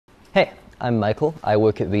Hey, I'm Michael. I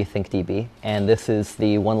work at RethinkDB, and this is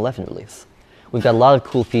the 1.11 release. We've got a lot of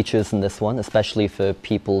cool features in this one, especially for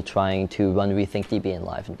people trying to run RethinkDB in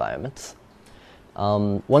live environments.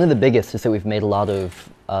 One of the biggest is that we've made a lot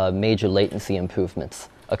of major latency improvements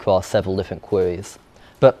across several different queries,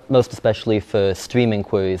 but most especially for streaming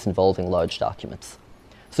queries involving large documents.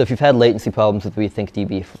 So if you've had latency problems with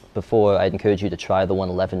RethinkDB before, I'd encourage you to try the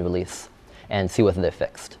 1.11 release and see whether they're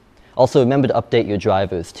fixed. Also, remember to update your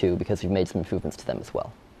drivers too, because we've made some improvements to them as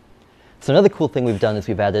well. So another cool thing we've done is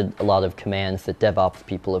we've added a lot of commands that DevOps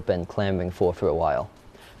people have been clamoring for a while.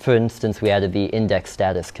 For instance, we added the index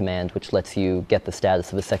status command, which lets you get the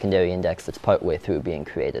status of a secondary index that's partway through being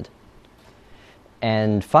created.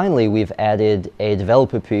 And finally, we've added a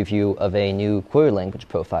developer preview of a new query language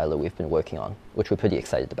profiler we've been working on, which we're pretty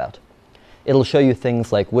excited about. It'll show you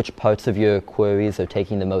things like which parts of your queries are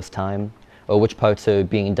taking the most time, or which parts are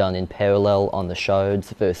being done in parallel on the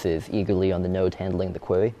shards versus eagerly on the node handling the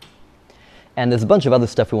query. And there's a bunch of other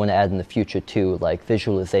stuff we want to add in the future too, like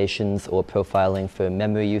visualizations or profiling for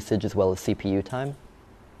memory usage as well as CPU time.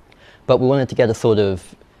 But we wanted to get a sort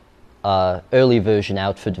of early version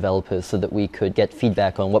out for developers so that we could get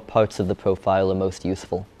feedback on what parts of the profile are most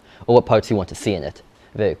useful, or what parts you want to see in it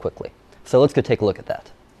very quickly. So let's go take a look at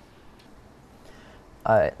that.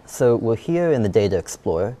 All right, so we're here in the Data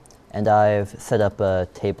Explorer, and I've set up a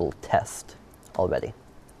table test already.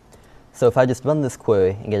 So if I just run this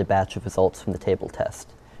query and get a batch of results from the table test,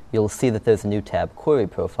 you'll see that there's a new tab, Query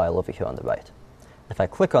Profile, over here on the right. If I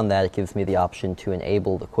click on that, it gives me the option to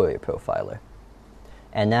enable the Query Profiler.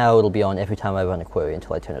 And now it'll be on every time I run a query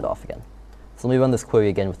until I turn it off again. So let me run this query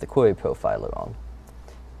again with the Query Profiler on.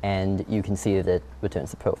 And you can see that it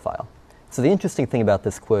returns the profile. So the interesting thing about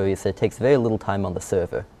this query is that it takes very little time on the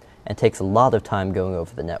server, and takes a lot of time going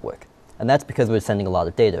over the network. And that's because we're sending a lot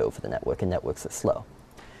of data over the network, and networks are slow.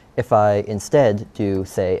 If I instead do,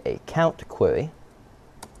 say, a count query,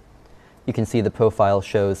 you can see the profile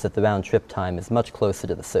shows that the round trip time is much closer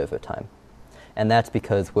to the server time. And that's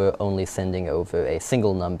because we're only sending over a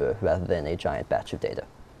single number rather than a giant batch of data.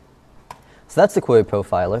 So that's the Query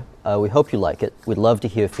Profiler. We hope you like it. We'd love to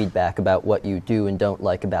hear feedback about what you do and don't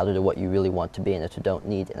like about it, or what you really want to be in it or don't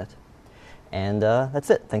need in it. And that's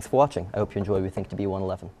it. Thanks for watching. I hope you enjoy RethinkDB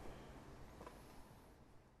 1.11.